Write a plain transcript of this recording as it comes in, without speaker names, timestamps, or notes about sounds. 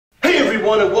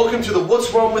everyone, and welcome to the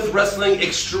What's Wrong with Wrestling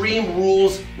Extreme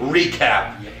Rules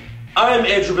Recap. Yep. I'm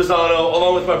Andrew Pisano,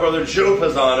 along with my brother Joe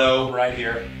Pisano. Right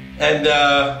here.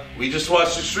 And we just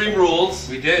watched Extreme Rules.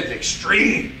 We did.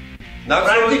 Extreme. Not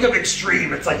when so I think of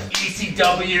Extreme, it's like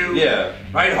ECW. Yeah.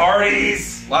 Right?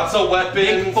 Hardys. Lots of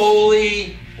weapons. Mick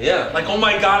Foley. Yeah. Like, oh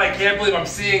my God, I can't believe I'm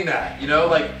seeing that. You know,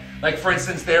 like for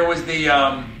instance, there was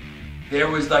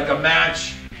like a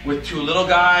match with two little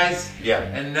guys. Yeah.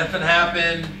 And nothing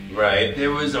happened. Right.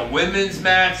 There was a women's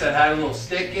match that had a little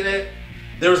stick in it.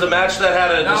 There was a match that had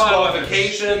a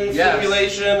disqualification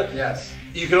stipulation. Yes.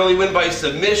 You can only win by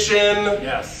submission.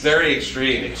 Yes. Very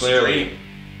extreme, clearly.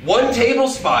 One table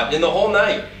spot in the whole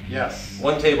night. Yes.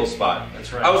 One table spot.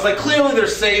 That's right. I was like, clearly they're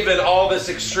saving all this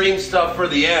extreme stuff for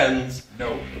the ends.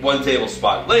 No. One table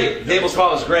spot. The table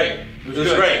spot was great. It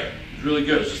was great. It was really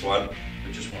good. It was just one.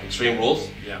 Just one. Extreme Rules?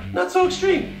 Yeah. Not so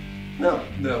extreme. No.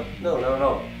 No. No, not at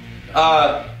all.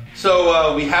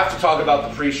 So we have to talk about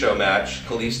the pre-show match,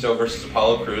 Kalisto versus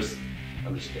Apollo Crews.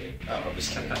 I'm just kidding. Oh, I'm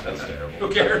just kidding. That's terrible. Who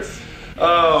cares?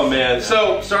 Oh man.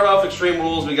 So start off Extreme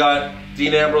Rules. We got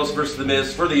Dean Ambrose versus The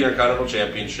Miz for the Intercontinental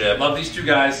Championship. Love these two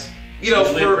guys. You know,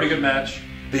 for a pretty good match.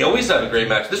 They always have a great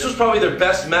match. This was probably their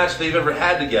best match they've ever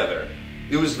had together.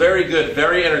 It was very good,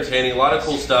 very entertaining, a lot of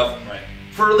cool stuff. Right.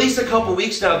 For at least a couple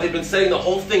weeks now, they've been setting the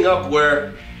whole thing up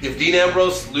where if Dean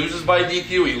Ambrose loses by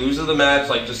DQ, he loses the match,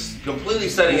 like just completely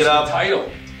setting it up. The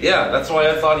title. Yeah, that's why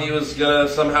I thought he was gonna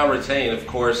somehow retain. Of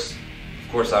course,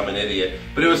 I'm an idiot,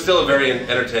 but it was still a very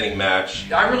entertaining match.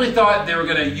 I really thought they were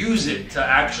gonna use it to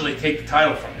actually take the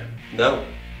title from him. No,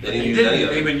 they didn't use any of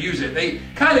it. They didn't even use it. They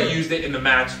kind of used it in the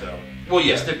match, though. Well,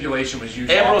 yeah. The stipulation was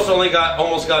used. Ambrose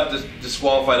almost got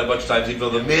disqualified a bunch of times, even though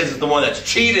The Miz is the one that's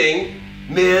cheating.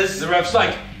 Miz. The ref's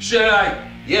like, should I?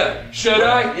 Yeah. Should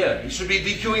I? Yeah. He should be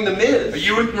DQing The Miz. Are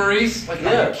you with Maurice? Like,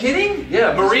 yeah. Are you kidding?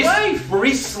 Yeah.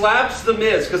 Maurice slaps The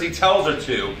Miz because he tells her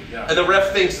to. Yeah. And the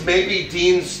ref thinks maybe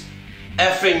Dean's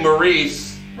effing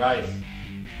Maurice. Right.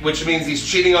 Which means he's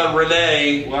cheating on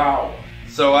Renee. Wow.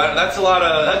 So that's a lot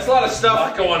of stuff. A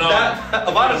lot going on.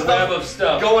 A lot of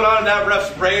stuff going on in that ref's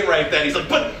brain right then. He's like,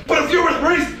 but if you're with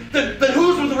Maurice, then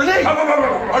who's with Renee?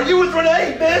 Are you with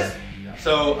Renee, Miz? Yeah.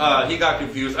 So he got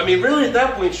confused. I mean, really, at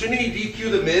that point, shouldn't he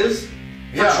DQ The Miz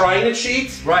for trying to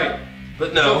cheat? Right.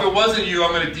 But no. So if it wasn't you,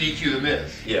 I'm going to DQ The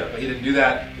Miz. Yeah. But he didn't do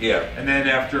that. Yeah. And then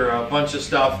after a bunch of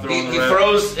stuff thrown he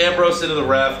throws Ambrose into the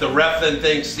ref. The ref then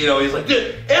thinks, he's like,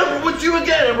 dude, Ambrose, what's you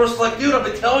again? Ambrose is like, dude, I've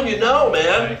been telling you no,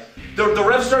 man. Right. The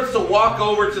ref starts to walk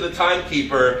over to the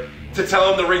timekeeper to tell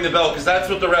him to ring the bell, because that's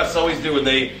what the refs always do when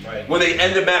they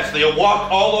end a match. They walk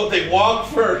over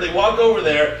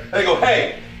there and they go,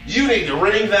 hey, you need to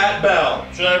ring that bell.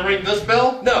 Should I ring this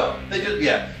bell? No, they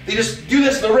just do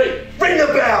this in the ring. Ring the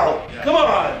bell. Yeah. Come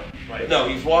on. Right. No,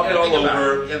 he's walking all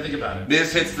over. Yeah, think about it.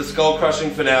 Miz hits the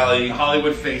skull-crushing finale. The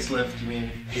Hollywood facelift, you mean?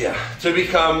 Yeah, to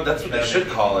become, that's what they should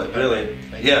call it, really.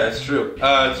 Yeah, that's true.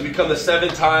 To become the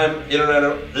 7-time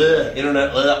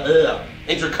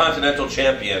Intercontinental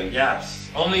Champion. Yes.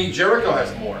 Only Jericho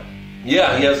has more.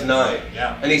 Yeah, he has 9.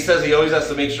 Yeah. And he says he always has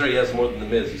to make sure he has more than The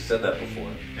Miz. He said that before.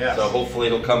 Yeah. So hopefully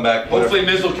he'll come back. Hopefully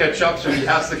Miz will catch up, so he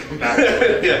has to come back.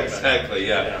 Yeah, exactly,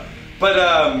 yeah. But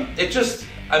it just...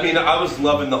 I mean, I was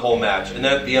loving the whole match, and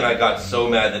at the end I got so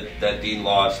mad that Dean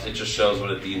lost. It just shows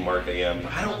what a Dean mark I am.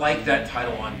 I don't like that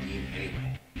title on Dean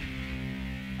anyway.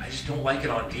 I just don't like it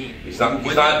on Dean. He's not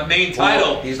the main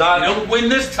title. Well, he's not. You don't win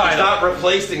this title. He's not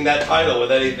replacing that title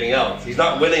with anything else. He's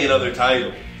not winning another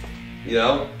title. You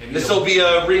know, this will be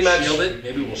a rematch. Shield it.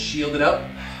 Maybe we'll shield it up.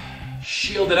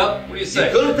 Shield it up. What do you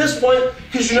say? You're good at this point,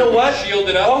 because you know what? Shield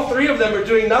it up. All 3 of them are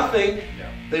doing nothing.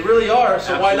 They really are,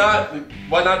 so why not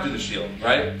do the Shield,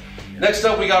 right? Yeah. Next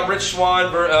up, we got Rich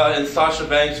Swann and Sasha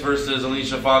Banks versus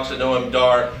Alicia Fox and Noam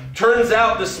Dar. Turns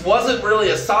out this wasn't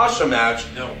really a Sasha match.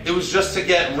 No. It was just to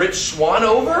get Rich Swann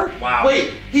over? Wow.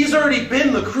 Wait, he's already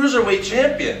been the Cruiserweight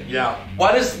Champion. Yeah.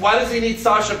 Why does he need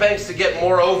Sasha Banks to get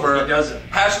more over? He doesn't.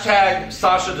 Hashtag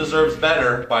Sasha deserves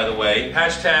better, by the way.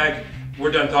 Hashtag we're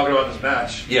done talking about this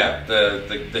match. Yeah, the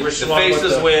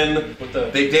faces win.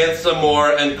 They dance some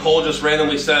more, and Cole just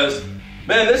randomly says,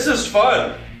 "Man, this is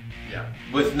fun." Yeah.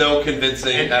 With no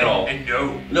convincing at all. And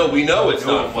we know it's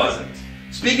not fun.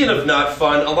 Speaking of not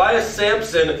fun, Elias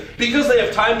Sampson, because they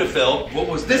have time to fill. What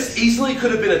was this? Easily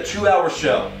could have been a 2-hour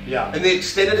show. Yeah. And they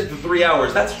extended it to 3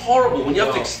 hours. That's horrible. When you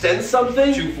have to extend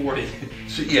something. 2:40.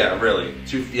 Yeah, really.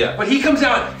 But he comes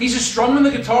out. He's just strumming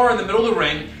the guitar in the middle of the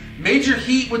ring. Major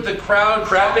heat with the crowd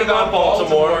crapping on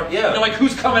Baltimore. Yeah. And they're like,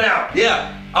 who's coming out?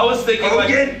 Yeah. I was thinking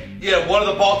one of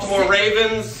the Baltimore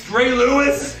Ravens. Ray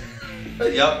Lewis.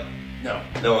 Yep. No.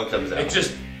 No one comes out. It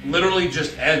just literally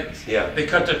just ends. Yeah. They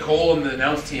cut to Cole and the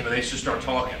announce team, and they just start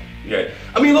talking. Yeah.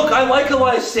 I mean, look, I like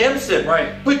Elias Sampson.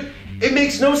 Right. But it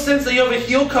makes no sense that you have a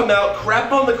heel come out,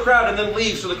 crap on the crowd, and then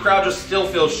leave, so the crowd just still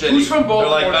feels shitty. Who's from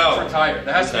Baltimore They're like, that's retired?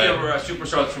 There has to be okay. a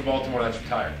superstar that's from Baltimore that's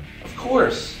retired. Of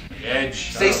course.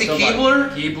 Edge. Stacey Keebler?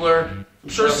 Keebler. I'm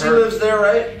sure she lives there,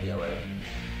 right? Yeah, right.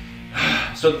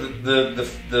 So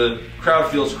the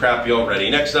crowd feels crappy already.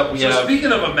 Next up, we have.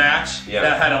 Speaking of a match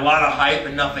that had a lot of hype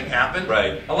and nothing happened,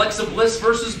 right? Alexa Bliss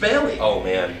versus Bayley. Oh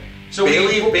man. So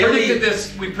Bayley predicted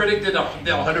this. We predicted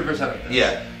 100% of this.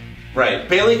 Yeah, right.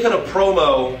 Bayley cut a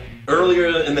promo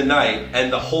earlier in the night,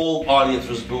 and the whole audience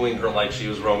was booing her like she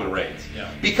was Roman Reigns.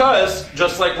 Yeah. Because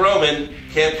just like Roman,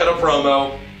 can't cut a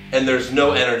promo, and there's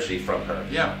no energy from her.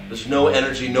 Yeah. There's no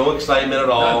energy, no excitement at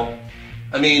all. None.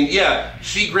 I mean, yeah,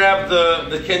 she grabbed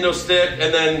the kendo stick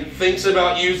and then thinks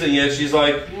about using it. She's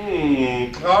like,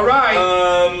 all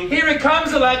right. Here it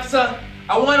comes, Alexa.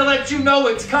 I want to let you know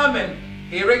it's coming.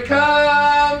 Here it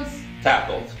comes.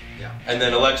 Tackled. Yeah. And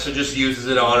then Alexa just uses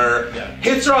it on her. Yeah.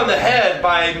 Hits her on the head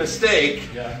by mistake.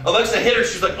 Yeah. Alexa hit her.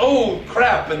 She's like, oh,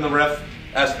 crap. And the ref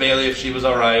asked Bayley if she was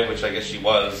all right, which I guess she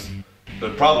was.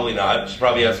 But probably not. She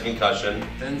probably has a concussion.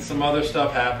 Then some other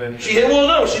stuff happened. She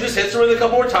just hits her with a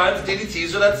couple more times,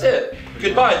 DDTs her, that's it.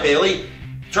 Goodbye, Bayley.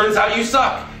 Turns out you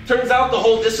suck. Turns out the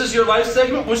whole "this is your life"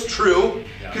 segment was true,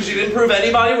 because you didn't prove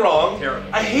anybody wrong. Terrible.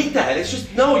 I hate that. It's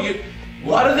just, no,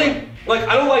 why do they, like,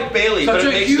 I don't like Bayley, but it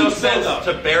makes no sense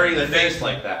to bury the face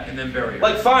like that. And then bury her.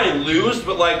 Like, fine, lose,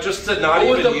 but like, just to not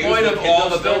even use What was the point of all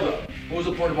the kendo buildup? What was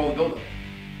the point of all the buildup?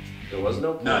 There was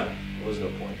no point. None. There was no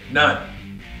point. None.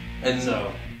 And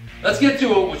So, let's get to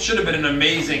what should have been an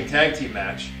amazing tag team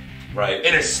match. right.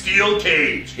 In a steel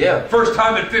cage. Yeah. First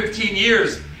time in 15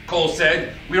 years, Cole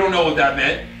said. We don't know what that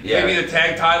meant. Yeah. Maybe the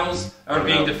tag titles are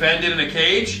being defended in a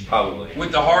cage. Probably.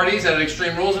 With the Hardys at an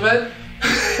Extreme Rules event.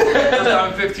 First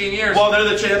time in 15 years. Well, they're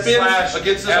the champions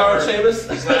against Cesaro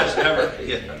Sheamus. Slash ever.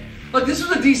 Yeah. Look, this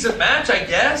was a decent match, I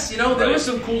guess. You know, there were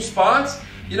some cool spots.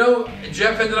 You know,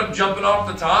 Jeff ended up jumping off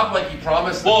the top like he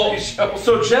promised. Well,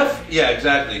 so Jeff, yeah,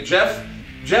 exactly. Jeff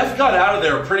got out of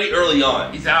there pretty early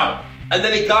on. He's out. And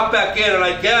then he got back in, and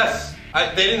I guess,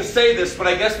 they didn't say this, but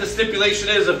I guess the stipulation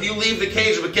is if you leave the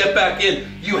cage but get back in,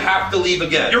 you have to leave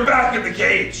again. You're back in the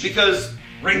cage. Because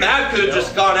Matt could have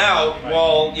just gone out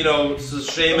while, you know,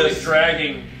 Sheamus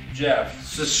dragging Jeff.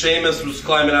 Sheamus was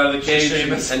climbing out of the cage,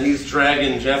 and he's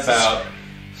dragging Jeff out.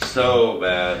 So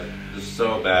bad. Just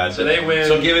so bad. So they win.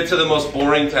 So give it to the most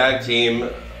boring tag team.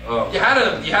 Oh. You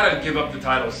had to give up the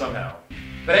title somehow.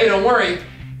 But hey, don't worry.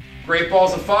 Great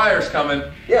Balls of Fire's coming.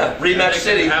 Yeah, rematch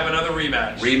city. Have another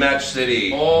rematch. Rematch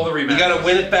city. All the rematches. You got to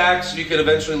win it back so you can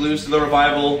eventually lose to the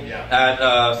Revival at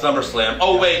SummerSlam.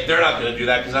 Oh wait, they're not going to do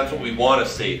that because that's what we want to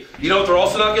see. You know what they're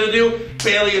also not going to do?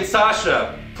 Bayley and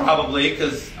Sasha, probably,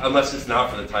 because unless it's not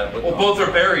for the title. Well, both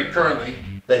are buried currently.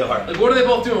 They are. Like, what are they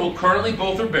both doing? Well, currently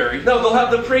both are buried. No, they'll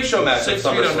have the pre-show match at 6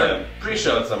 feet SummerSlam. under.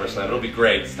 Pre-show at SummerSlam. It'll be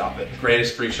great. Stop it.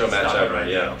 Greatest pre-show match Stop it ever. right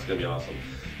Yeah, now. it's going to be awesome.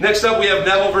 Next up, we have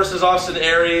Neville versus Austin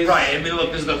Aries. Right, I mean,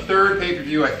 look, this is the third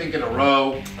pay-per-view, I think, in a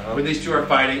row where these two are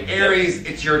fighting. Aries,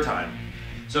 it's your time.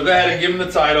 So go ahead and give him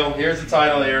the title. Here's the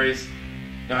title, Aries.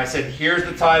 Now, I said, here's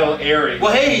the title, Aries.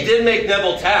 Well, hey, he did make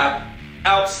Neville tap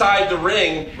outside the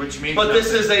ring, which means but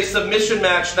this is a submission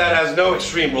match that has no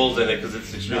Extreme Rules in it because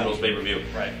it's Extreme Rules pay-per-view.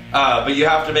 Right. But you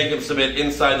have to make him submit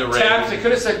inside the ring. Taps, it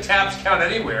could have said taps count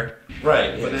anywhere.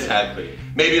 Right, yeah, exactly.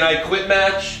 Maybe an I Quit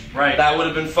match. Right. That would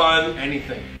have been fun.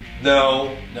 Anything.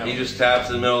 No, he just taps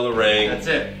in the middle of the ring. That's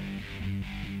it.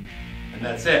 And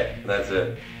that's it. And that's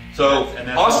it. So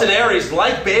that's Austin Aries,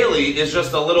 like Bayley, is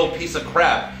just a little piece of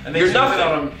crap. And they You're zoom nothing. in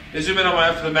on him. They zoom in on him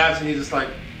after the match, and he's just like,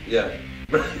 yeah.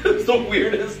 It's the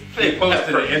weirdest thing. He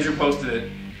posted it. Andrew posted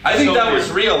it. I think that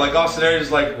was real. Like Austin Aries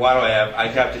is like, why do I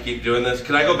have to keep doing this?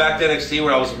 Can I go back to NXT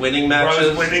where I was winning matches? Where I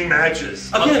was winning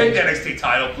matches. I'll take the NXT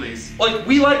title, please. Like,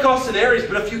 we like Austin Aries,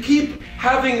 but if you keep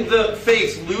having the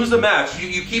face lose a match,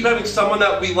 you keep having someone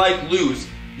that we like lose,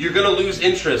 you're going to lose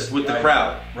interest with the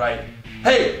crowd. Right.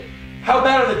 Hey, how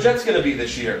bad are the Jets going to be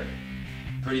this year?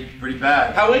 Pretty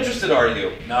bad. How interested are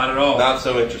you? Not at all. Not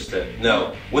so interested.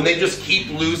 No. When they just keep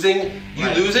losing, you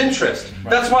lose interest.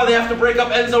 That's why they have to break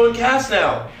up Enzo and Cass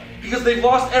now. Because they've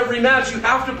lost every match, you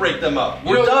have to break them up.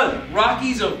 We're done.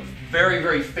 Rocky's a very,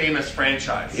 very famous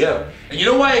franchise. Yeah. And you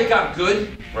know why it got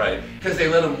good? Right. Because they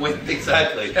let him win.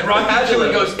 Exactly. And Rocky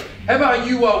actually goes, how about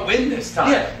you win this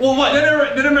time? Yeah. Well, what?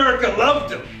 Then America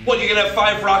loved him. What, you're going to have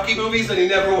 5 Rocky movies and he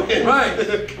never wins?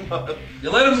 Right. Come on. You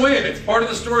let him win. It's part of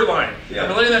the storyline. Yeah. I'm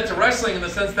relating that to wrestling in the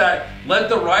sense that let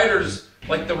the writers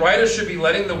like the writers should be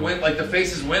letting the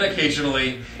faces win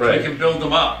occasionally, so right. we can build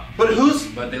them up. But they lose.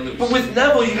 But with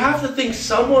Neville, you have to think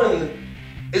someone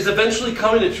is eventually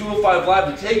coming to 205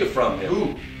 Live to take it from him.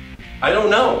 Who? I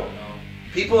don't know.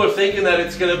 People are thinking that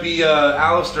it's going to be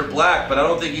Aleister Black, but I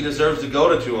don't think he deserves to go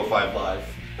to 205 Live.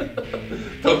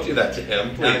 Don't do that to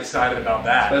him, please. Not excited about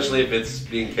that. Especially if it's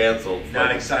being canceled.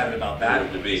 Not excited about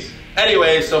that. To be.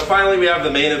 Anyway, so finally we have the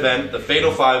main event, the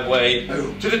Fatal 5-Way,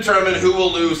 to determine who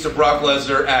will lose to Brock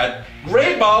Lesnar at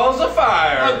Great Balls of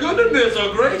Fire. Oh, goodness,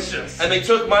 oh gracious. And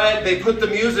they put the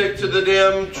music to the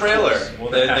damn trailer.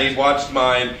 Well, they watched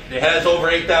mine. It has over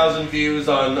 8,000 views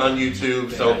on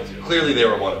YouTube, so clearly they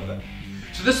were one of them.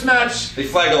 So this match... They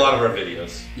flag a lot of our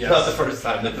videos. Yes. Not the first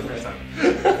time. Not the first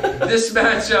time. This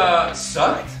match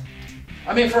sucked.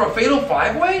 I mean, for a Fatal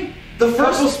 5-Way? The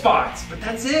first spots, but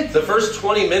that's it. The first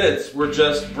 20 minutes were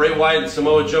just Bray Wyatt and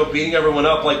Samoa Joe beating everyone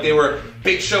up like they were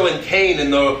Big Show and Kane in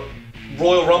the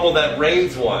Royal Rumble that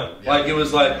Reigns won. Yeah. Like, it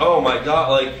was like, oh my god,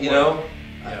 like, you know?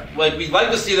 Yeah. Like, we'd like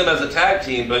to see them as a tag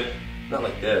team, but not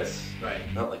like this. Right.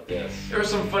 Not like this. There were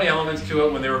some funny elements to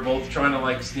it when they were both trying to,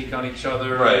 like, sneak on each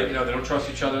other. Right. You know, they don't trust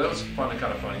each other. That was fun and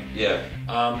kind of funny. Yeah.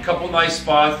 A couple nice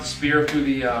spots, the spear through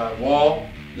the wall.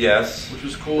 Yes. Which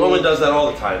was cool. Roman does that all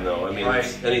the time, though. I mean,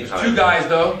 anytime. 2 guys,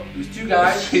 though. It was 2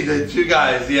 guys. He did 2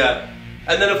 guys, yeah.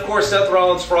 And then, of course, Seth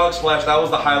Rollins' Frog Splash. That was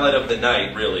the highlight of the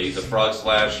night, really. The Frog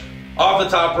Splash off the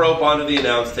top rope onto the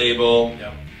announce table.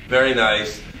 Yep. Very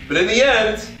nice. But in the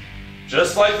end,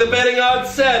 just like the betting odds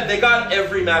said, they got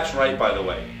every match right, by the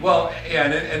way. Well, yeah,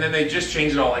 and then they just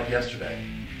changed it all like yesterday.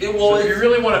 So if you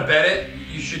really want to bet it,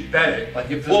 you should bet it. Like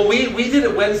if well, we did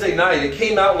it Wednesday night. It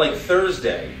came out like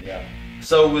Thursday. Yeah.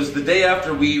 So it was the day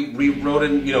after we wrote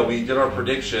in, you know, we did our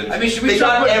predictions. I mean, should we they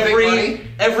start got putting big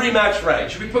money? Every match right.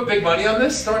 Should we put big money on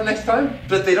this starting next time?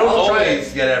 But they don't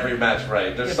always get every match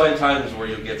right. There's some times where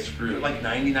you'll get screwed. Like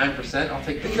 99%, I'll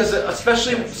take that. Because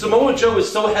especially Samoa Joe is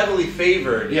so heavily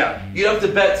favored. Yeah. You have to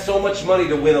bet so much money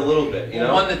to win a little bit, you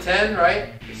know? 1 to 10,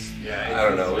 right? Yeah. I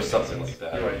don't know. It was something like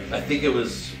that. You're right. I think it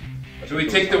was... So we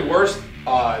take the worst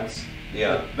odds,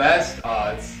 the best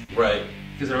odds. Right.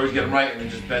 Because I always get them right, and then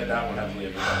just bet that one heavily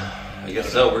every time. I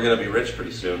guess so. We're gonna be rich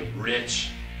pretty soon. Rich.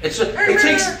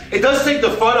 It does take the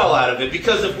fun all out of it,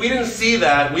 because if we didn't see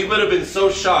that, we would have been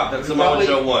so shocked that Samoa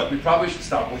Joe won. We probably should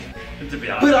stop, to be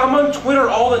honest. But I'm on Twitter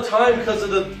all the time because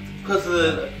of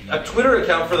a Twitter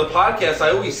account for the podcast.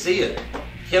 I always see it.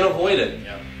 Can't avoid it.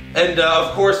 Yeah. And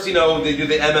of course, you know, they do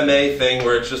the MMA thing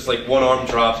where it's just like one arm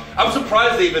drops. I'm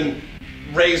surprised they even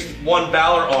raised one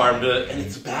Balor arm and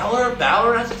it's Balor.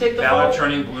 Balor has to take the Balor fall?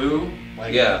 turning blue.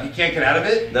 Like, yeah. He can't get out of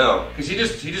it? No. Because he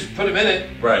just put him in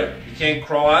it. Right. He can't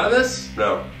crawl out of this?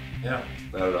 No. Yeah.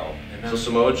 Not at all. So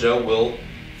Samoa Joe will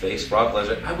face Brock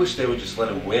Lesnar. I wish they would just let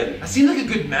him win. It seemed like a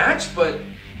good match, but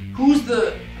who's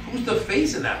the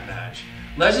face in that match?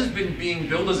 Lesnar's been being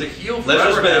billed as a heel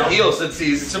forever. Lesnar's been a heel since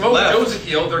he's Samoa left. Joe's a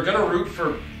heel. They're gonna root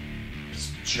for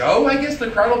Joe, I guess. The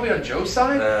crowd will be on Joe's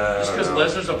side just because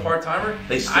Lesnar's a part-timer.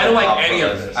 I don't like any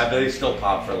of this. I bet he still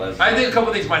pop for Lesnar. I think a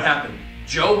couple things might happen.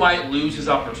 Joe might lose his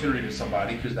opportunity to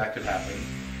somebody because that could happen,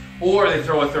 or they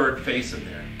throw a third face in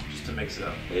there just to mix it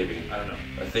up. Maybe. I don't know.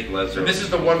 I think Lesnar. And this is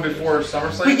the one before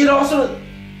SummerSlam. We could also,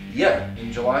 yeah,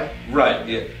 in July. Right.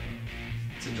 Yeah.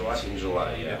 It's in July. It's in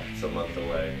July. Yeah. It's a month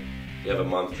away. You have a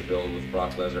month to build with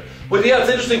Brock Lesnar. But yeah, it's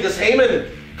interesting because Heyman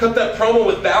cut that promo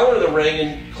with Balor in the ring,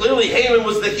 and clearly Heyman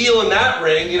was the heel in that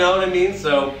ring. You know what I mean?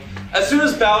 So as soon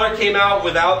as Balor came out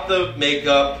without the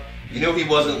makeup, you knew he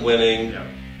wasn't winning. Yeah.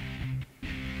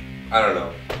 I don't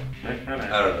know.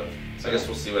 I guess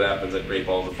we'll see what happens at Great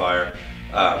Balls of Fire.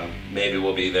 Maybe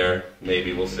we'll be there.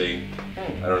 Maybe we'll see.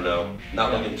 I don't know.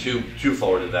 Not looking too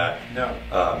forward to that. No.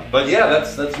 But yeah,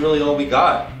 that's really all we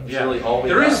got. That's really all we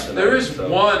got. There is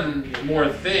one more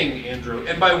thing, Andrew,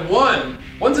 and by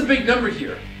one's a big number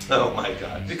here. Oh my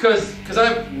God! Because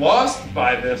I've lost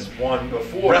by this one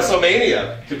before.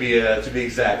 WrestleMania, to be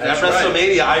exact. At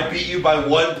WrestleMania, I beat you by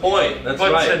 1 point. That's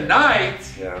right. But tonight,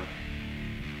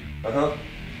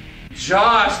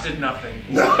 Josh did nothing.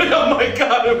 No, oh my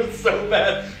God, it was so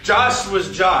bad. Josh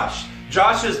was Josh.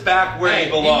 Josh is back where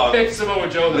he belongs. He picked Samoa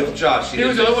Joe with Josh. He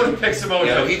was the only one who picked Samoa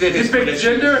Joe. He did his predictions. He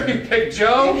picked Jinder. He picked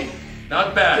Joe.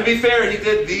 Not bad. To be fair, he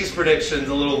did these predictions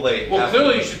a little late. Well,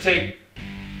 clearly you should take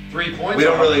 3 points. We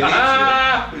don't really need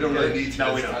to. We don't really need to.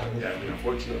 No, we don't. Yeah,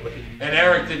 unfortunately. And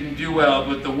Eric didn't do well,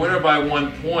 but the winner by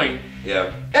 1 point.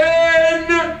 Yeah.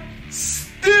 And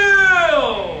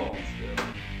still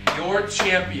your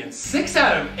champion. 6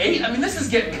 out of 8. I mean, this is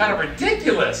getting kind of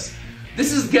ridiculous.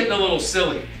 This is getting a little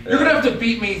silly. You're gonna have to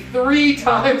beat me 3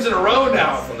 times in a row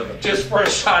now, just for a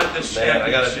shot at this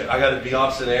championship. I gotta be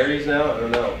Austin Aries now. I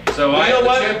don't know. So I am the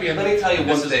champion. Let me tell you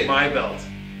one thing. This is my belt.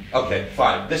 Okay,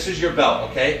 fine. This is your belt,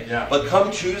 okay? Yeah. But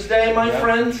come Tuesday, my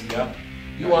friend. Yeah.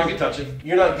 You can touch it.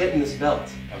 You're not getting this belt.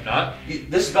 I'm not.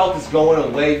 This belt is going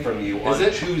away from you on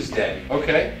Tuesday.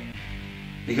 Okay.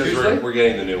 Because we're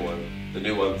getting the new one. The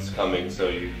new one's coming, so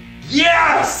you.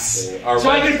 Yes! So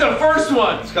I get the first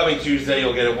one! It's coming Tuesday,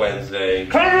 you'll get it Wednesday.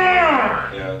 Come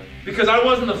on! Yeah. Because I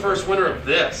wasn't the first winner of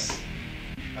this.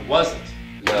 I wasn't.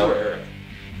 No. You were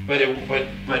Eric.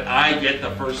 But I get the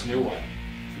first new one.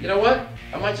 You know what?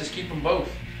 I might just keep them both.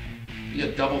 Be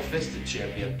a double-fisted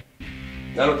champion.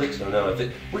 I don't think so, no. I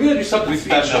think we're gonna do something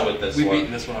special with this one. We've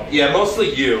beaten this one up. Yeah,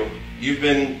 mostly you. You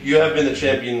have been the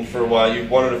champion for a while. You've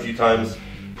won it a few times.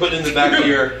 Put in the back of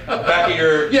your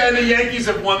Yeah, and the Yankees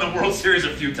have won the World Series a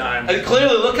few times. And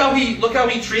clearly, look how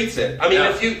he treats it. I mean,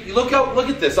 if you look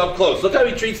at this up close. Look how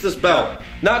he treats this belt.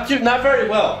 Not very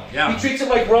well. Yeah. He treats it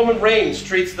like Roman Reigns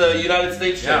treats the United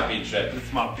States Championship.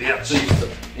 It's my bitch.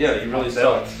 Yeah, you really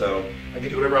suck. So I can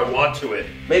do whatever I want to it.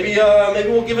 maybe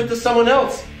we'll give it to someone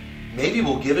else. Maybe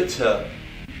we'll give it to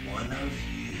one of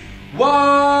you.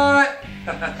 What?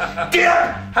 Dip!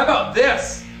 How about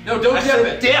this? No, don't dip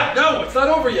it. Dip. No, it's not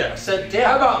over yet. I said dip.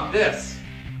 How about this?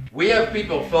 We have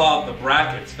people fill out the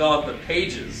brackets, fill out the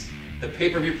pages, the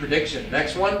pay-per-view prediction,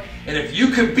 next one, and if you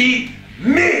could beat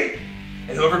me,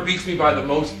 and whoever beats me by the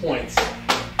most points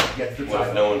gets the title. What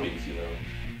if no one beats you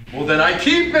though? Well, then I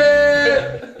keep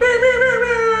it.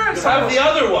 You have the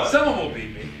other one. Someone will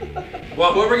beat me.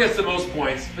 Well, whoever gets the most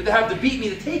points, but they have to beat me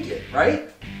to take it, right?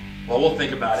 Well, we'll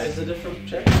think about it. It's a different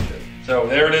championship. So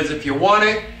there it is. If you want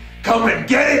it, come and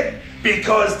get it,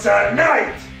 because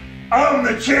tonight I'm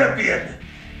the champion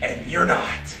and you're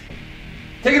not.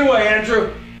 Take it away,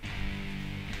 Andrew.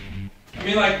 I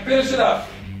mean, like, finish it up.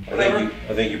 I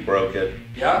think you broke it.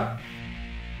 Yeah?